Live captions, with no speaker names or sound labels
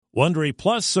Wondery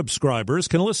Plus subscribers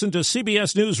can listen to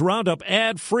CBS News Roundup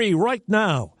ad-free right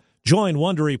now. Join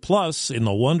Wondery Plus in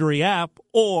the Wondery app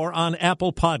or on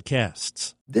Apple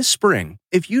Podcasts. This spring,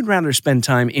 if you'd rather spend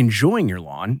time enjoying your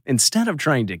lawn instead of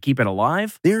trying to keep it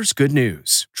alive, there's good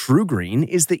news. True Green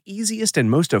is the easiest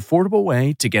and most affordable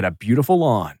way to get a beautiful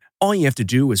lawn. All you have to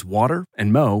do is water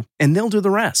and mow, and they'll do the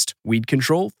rest. Weed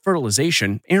control,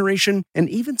 fertilization, aeration, and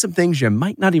even some things you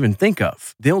might not even think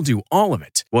of. They'll do all of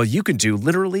it, while you can do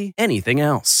literally anything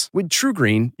else. With True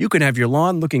Green, you can have your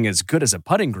lawn looking as good as a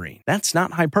putting green. That's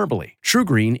not hyperbole. True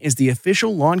Green is the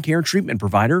official lawn care treatment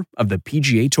provider of the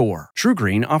PGA Tour. True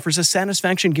Green offers a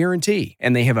satisfaction guarantee,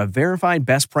 and they have a verified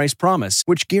best price promise,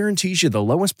 which guarantees you the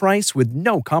lowest price with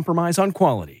no compromise on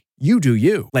quality. You do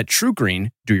you. Let True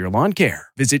Green do your lawn care.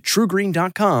 Visit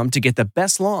TrueGreen.com to get the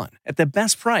best lawn at the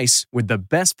best price with the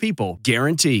best people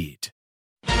guaranteed.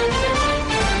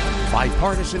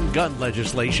 Bipartisan gun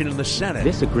legislation in the Senate.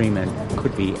 This agreement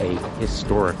could be a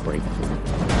historic breakthrough.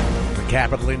 The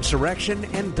Capitol insurrection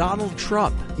and Donald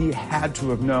Trump. He had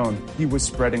to have known he was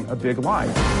spreading a big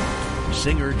lie.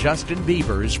 Singer Justin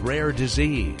Bieber's rare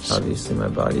disease. Obviously, my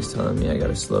body's telling me I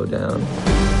gotta slow down.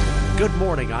 Good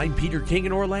morning, I'm Peter King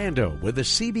in Orlando with the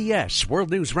CBS World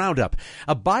News Roundup.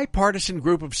 A bipartisan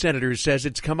group of senators says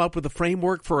it's come up with a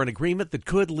framework for an agreement that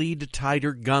could lead to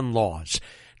tighter gun laws.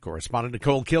 Correspondent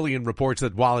Nicole Killian reports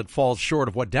that while it falls short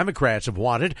of what Democrats have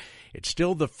wanted, it's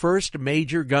still the first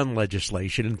major gun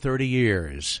legislation in 30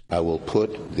 years. I will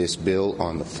put this bill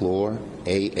on the floor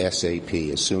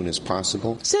ASAP, as soon as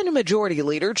possible. Senate Majority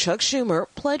Leader Chuck Schumer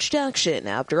pledged action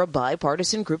after a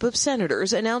bipartisan group of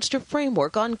senators announced a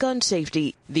framework on gun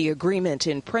safety. The agreement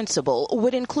in principle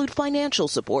would include financial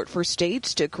support for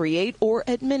states to create or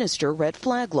administer red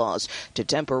flag laws to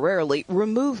temporarily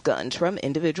remove guns from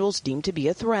individuals deemed to be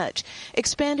a threat,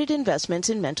 expanded investments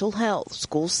in mental health,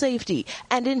 school safety,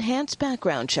 and enhanced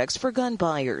background checks for gun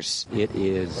buyers. It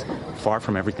is far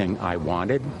from everything I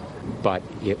wanted, but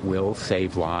it will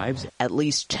save lives. At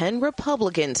least 10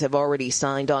 Republicans have already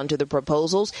signed on to the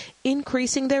proposals,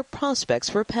 increasing their prospects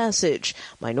for passage.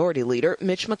 Minority Leader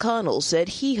Mitch McConnell said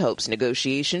he hopes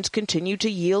negotiations continue to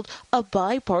yield a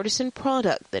bipartisan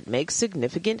product that makes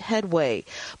significant headway.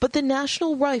 But the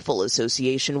National Rifle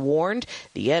Association warned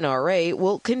the NRA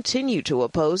will continue to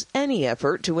oppose any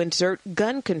effort to insert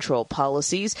gun control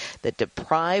policies that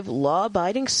deprive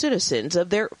law-abiding citizens of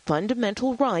their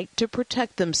fundamental right to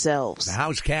protect themselves. The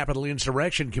House Capitol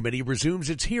Insurrection Committee resumes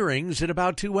its hearings in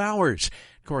about 2 hours.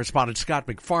 Correspondent Scott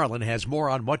McFarland has more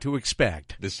on what to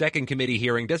expect. The second committee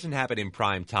hearing doesn't happen in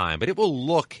prime time, but it will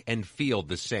look and feel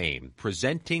the same,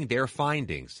 presenting their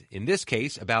findings. In this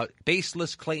case, about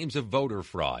baseless claims of voter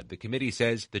fraud. The committee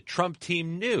says the Trump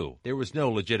team knew there was no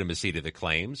legitimacy to the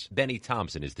claims. Benny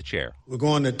Thompson is the chair. We're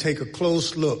going to take a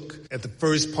close look at the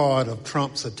first part of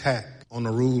Trump's attack on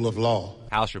the rule of law.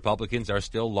 House Republicans are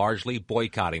still largely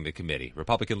boycotting the committee.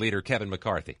 Republican leader Kevin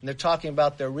McCarthy. And they're talking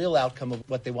about their real outcome of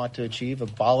what they want to achieve,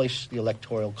 abolish the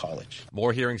Electoral College.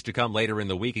 More hearings to come later in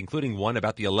the week, including one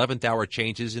about the 11th hour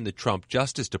changes in the Trump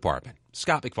Justice Department.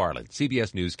 Scott McFarland,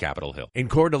 CBS News, Capitol Hill. In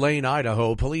Coeur d'Alene,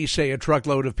 Idaho, police say a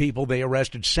truckload of people they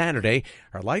arrested Saturday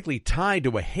are likely tied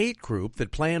to a hate group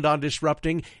that planned on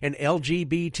disrupting an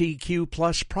LGBTQ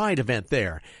plus pride event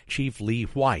there. Chief Lee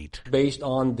White. Based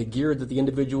on the gear that the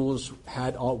individuals had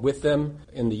with them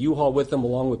and the U-Haul with them,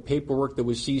 along with paperwork that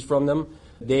was seized from them,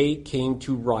 they came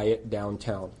to riot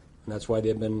downtown. And that's why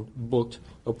they've been booked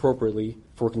appropriately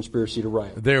for conspiracy to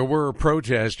riot. There were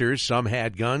protesters. Some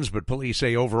had guns, but police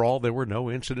say overall there were no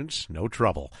incidents, no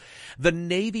trouble. The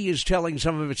Navy is telling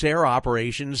some of its air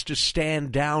operations to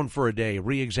stand down for a day,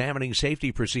 re-examining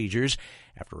safety procedures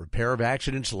after a pair of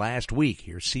accidents last week.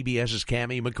 Here's CBS's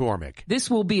Cammie McCormick. This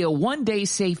will be a one-day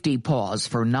safety pause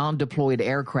for non-deployed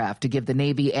aircraft to give the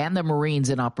Navy and the Marines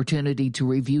an opportunity to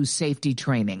review safety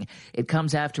training. It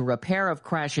comes after a pair of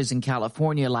crashes in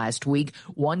California last week.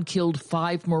 One killed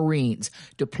 5 Marines.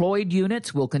 Deployed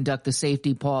units will conduct the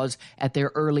safety pause at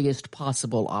their earliest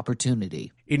possible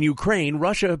opportunity. In Ukraine,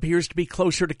 Russia appears to be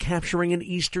closer to capturing an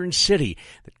eastern city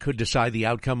that could decide the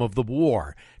outcome of the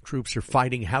war. Troops are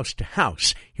fighting house to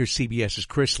house. Here's CBS's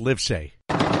Chris Livesay.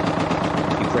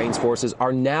 Ukraine's forces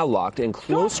are now locked in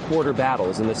close-quarter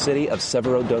battles in the city of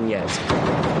Severodonetsk.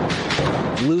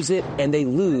 Lose it, and they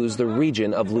lose the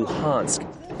region of Luhansk.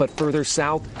 But further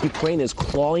south, Ukraine is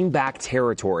clawing back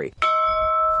territory.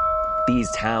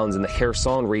 These towns in the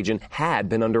Kherson region had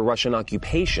been under Russian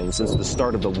occupation since the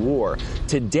start of the war.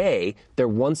 Today, they're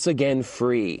once again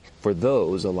free for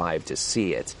those alive to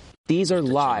see it. These are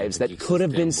lives that could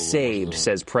have been saved,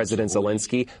 says President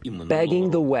Zelensky,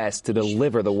 begging the West to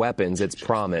deliver the weapons it's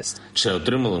promised.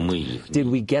 Did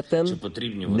we get them?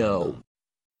 No.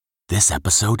 This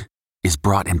episode is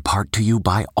brought in part to you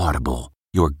by Audible,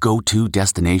 your go-to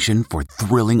destination for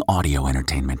thrilling audio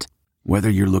entertainment. Whether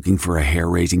you're looking for a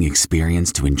hair-raising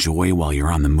experience to enjoy while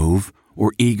you're on the move,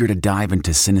 or eager to dive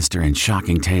into sinister and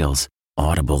shocking tales,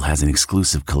 Audible has an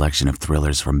exclusive collection of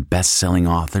thrillers from best-selling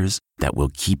authors that will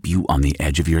keep you on the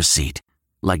edge of your seat.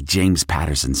 Like James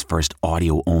Patterson's first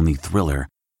audio-only thriller,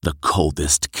 The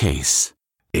Coldest Case.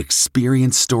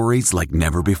 Experience stories like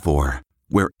never before,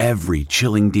 where every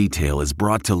chilling detail is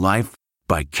brought to life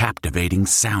by captivating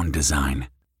sound design.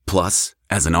 Plus,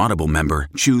 as an Audible member,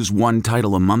 choose one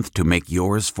title a month to make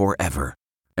yours forever.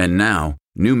 And now,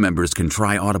 new members can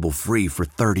try Audible free for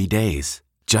 30 days.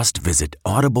 Just visit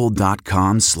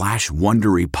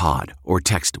audible.com/WonderyPod or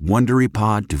text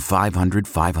WonderyPod to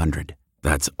 500-500.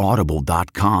 That's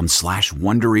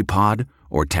audible.com/WonderyPod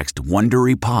or text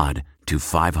WonderyPod to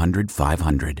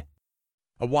 500-500.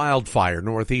 A wildfire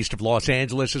northeast of Los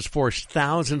Angeles has forced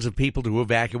thousands of people to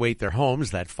evacuate their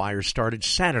homes. That fire started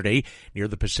Saturday near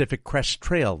the Pacific Crest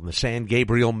Trail in the San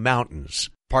Gabriel Mountains.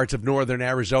 Parts of northern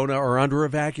Arizona are under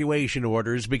evacuation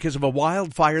orders because of a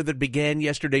wildfire that began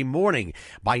yesterday morning.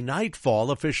 By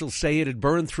nightfall, officials say it had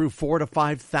burned through 4,000 to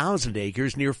 5,000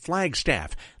 acres near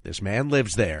Flagstaff. This man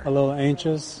lives there. A little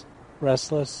anxious,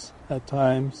 restless at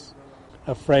times,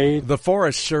 afraid. The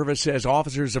Forest Service says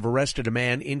officers have arrested a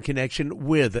man in connection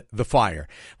with the fire.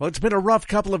 Well, it's been a rough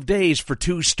couple of days for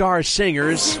two star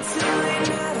singers.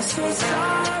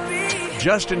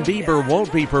 Justin Bieber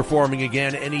won't be performing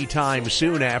again anytime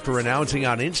soon after announcing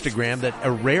on Instagram that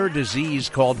a rare disease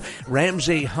called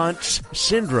Ramsay-Hunt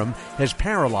syndrome has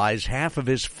paralyzed half of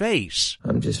his face.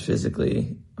 I'm just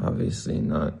physically, obviously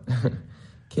not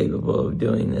capable of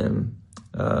doing them.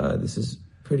 This is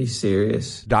pretty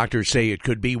serious. Doctors say it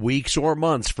could be weeks or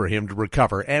months for him to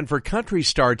recover. And for country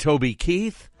star Toby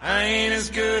Keith, I ain't as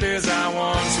good as I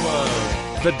once was.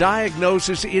 The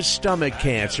diagnosis is stomach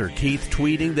cancer. Keith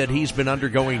tweeting that he's been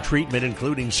undergoing treatment,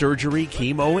 including surgery,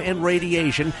 chemo, and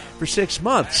radiation for 6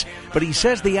 months. But he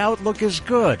says the outlook is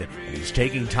good, and he's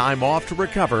taking time off to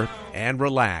recover and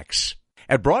relax.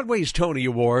 At Broadway's Tony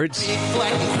Awards,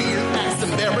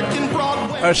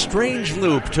 A Strange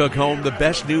Loop took home the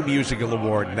Best New Musical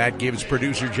Award, and that gives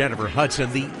producer Jennifer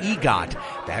Hudson the EGOT.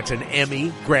 That's an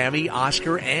Emmy, Grammy,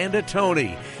 Oscar, and a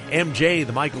Tony. MJ,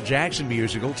 the Michael Jackson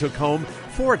musical, took home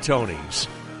 4 Tonys.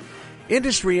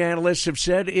 Industry analysts have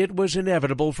said it was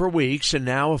inevitable for weeks, and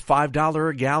now a $5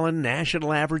 a gallon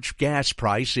national average gas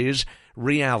price is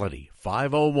reality.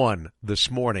 5:01 this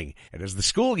morning. And as the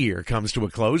school year comes to a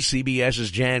close,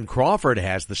 CBS's Jan Crawford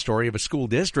has the story of a school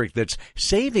district that's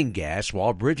saving gas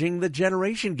while bridging the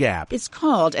generation gap. It's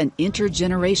called an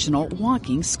intergenerational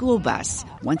walking school bus.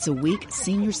 Once a week,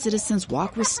 senior citizens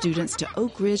walk with students to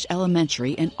Oak Ridge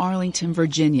Elementary in Arlington,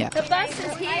 Virginia. The bus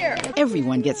is here.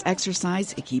 Everyone gets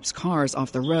exercise, it keeps cars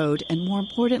off the road, and more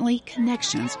importantly,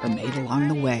 connections are made along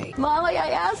the way. Molly, I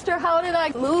asked her, how did I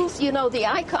move, the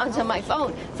icons on my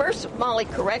phone? First, Molly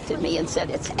corrected me and said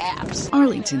it's apps.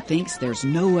 Arlington thinks there's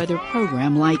no other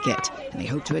program like it, and they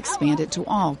hope to expand it to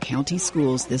all county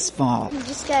schools this fall. You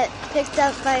just get picked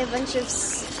up by a bunch of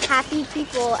happy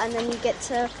people, and then you get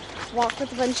to walk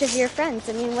with a bunch of your friends.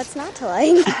 I mean, what's not to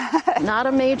like? Not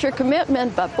a major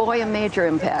commitment, but boy, a major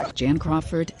impact. Jan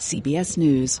Crawford, CBS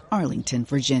News, Arlington,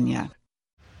 Virginia.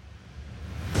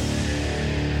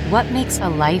 What makes a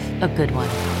life a good one?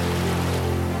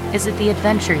 Is it the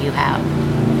adventure you have?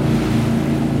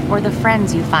 Or the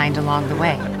friends you find along the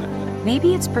way?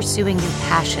 Maybe it's pursuing your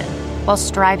passion while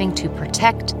striving to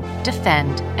protect,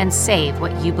 defend, and save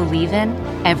what you believe in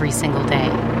every single day.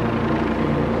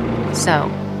 So,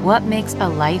 what makes a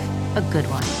life a good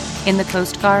one? In the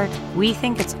Coast Guard, we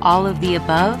think it's all of the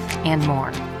above and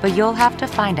more, but you'll have to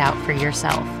find out for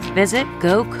yourself. Visit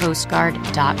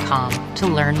gocoastguard.com to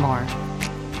learn more.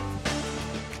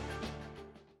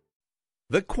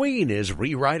 The Queen is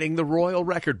rewriting the royal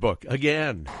record book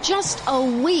again. Just a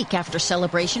week after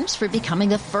celebrations for becoming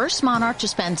the first monarch to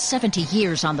spend 70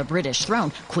 years on the British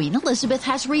throne, Queen Elizabeth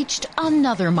has reached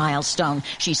another milestone.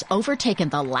 She's overtaken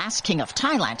the last king of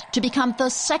Thailand to become the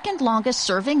second longest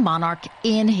serving monarch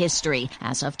in history.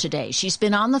 As of today, she's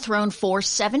been on the throne for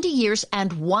 70 years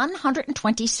and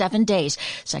 127 days,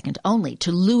 second only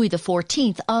to Louis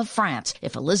XIV of France.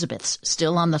 If Elizabeth's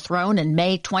still on the throne in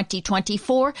May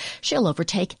 2024, she'll overtake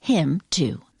him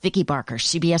too. Vicky Barker,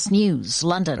 CBS News,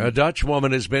 London. A Dutch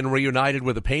woman has been reunited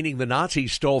with a painting the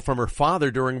Nazis stole from her father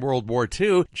during World War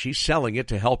II. She's selling it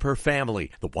to help her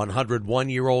family. The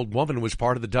 101-year-old woman was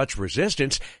part of the Dutch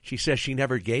resistance. She says she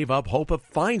never gave up hope of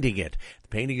finding it. The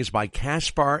painting is by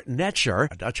Caspar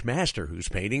Netscher, a Dutch master whose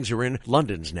paintings are in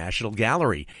London's National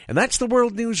Gallery. And that's the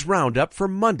World News Roundup for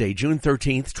Monday, June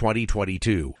 13th,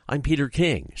 2022. I'm Peter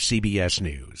King, CBS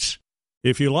News.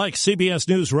 If you like CBS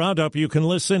News Roundup, you can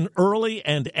listen early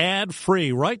and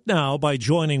ad-free right now by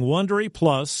joining Wondery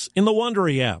Plus in the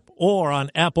Wondery app or on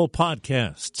Apple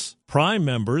Podcasts. Prime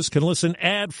members can listen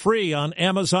ad-free on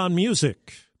Amazon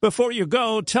Music. Before you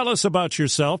go, tell us about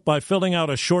yourself by filling out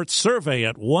a short survey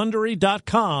at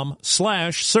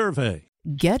Wondery.com/survey.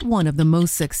 Get one of the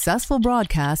most successful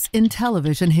broadcasts in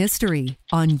television history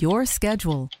on your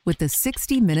schedule with the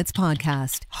 60 Minutes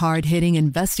Podcast. Hard-hitting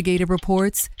investigative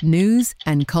reports, news,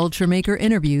 and culture maker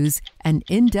interviews, and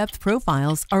in-depth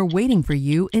profiles are waiting for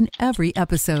you in every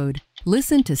episode.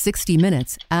 Listen to 60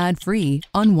 Minutes ad-free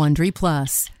on Wondery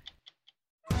Plus.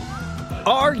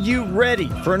 Are you ready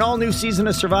for an all-new season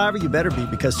of Survivor? You better be,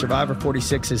 because Survivor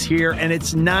 46 is here, and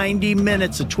it's 90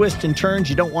 minutes of twists and turns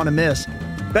you don't want to miss.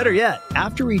 Better yet,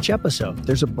 after each episode,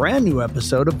 there's a brand new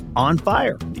episode of On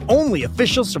Fire, the only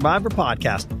official Survivor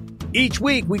podcast. Each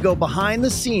week, we go behind the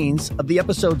scenes of the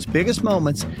episode's biggest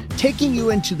moments, taking you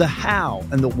into the how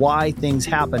and the why things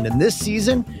happened. And this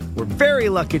season, we're very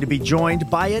lucky to be joined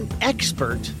by an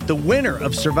expert, the winner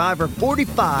of Survivor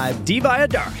 45, Dee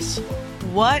Valladares.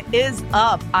 What is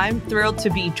up? I'm thrilled to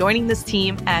be joining this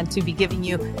team and to be giving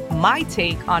you my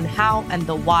take on how and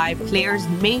the why players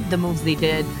made the moves they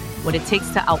did, what it takes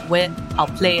to outwit,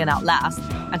 outplay, and outlast,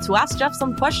 and to ask Jeff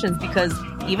some questions, because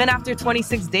even after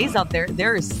 26 days out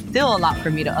there is still a lot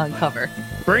for me to uncover.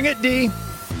 Bring it, Dee.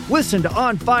 Listen to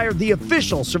On Fire, the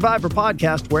official Survivor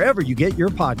podcast, wherever you get your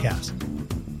podcasts.